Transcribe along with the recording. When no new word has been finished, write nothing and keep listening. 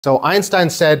So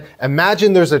Einstein said,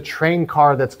 imagine there's a train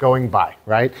car that's going by,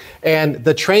 right? And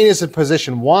the train is in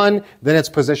position 1, then it's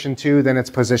position 2, then it's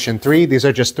position 3. These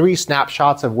are just 3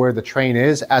 snapshots of where the train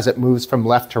is as it moves from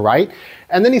left to right.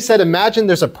 And then he said, imagine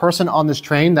there's a person on this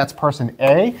train, that's person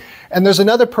A, and there's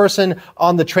another person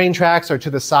on the train tracks or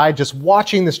to the side just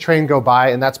watching this train go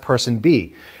by, and that's person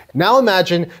B. Now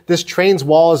imagine this train's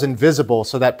wall is invisible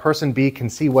so that person B can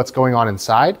see what's going on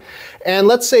inside. And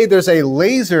let's say there's a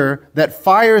laser that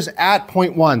fires at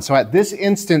point 1. So at this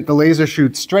instant, the laser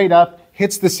shoots straight up,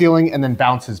 hits the ceiling, and then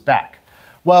bounces back.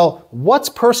 Well, what's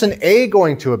person A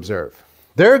going to observe?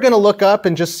 They're going to look up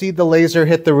and just see the laser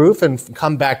hit the roof and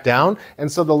come back down.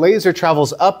 And so the laser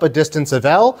travels up a distance of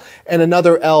L and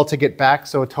another L to get back,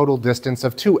 so a total distance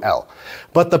of 2L.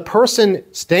 But the person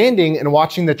standing and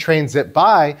watching the train zip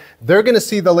by, they're going to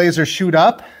see the laser shoot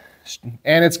up,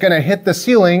 and it's going to hit the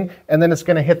ceiling, and then it's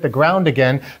going to hit the ground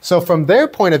again. So from their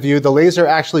point of view, the laser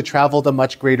actually traveled a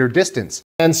much greater distance.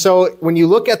 And so when you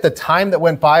look at the time that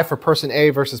went by for person A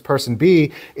versus person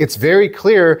B, it's very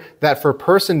clear that for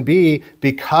person B,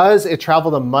 because it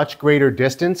traveled a much greater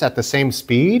distance at the same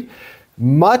speed,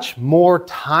 much more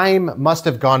time must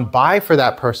have gone by for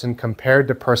that person compared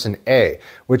to person A,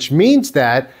 which means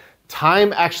that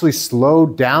time actually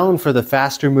slowed down for the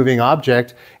faster moving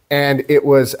object, and it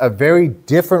was a very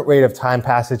different rate of time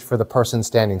passage for the person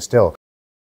standing still.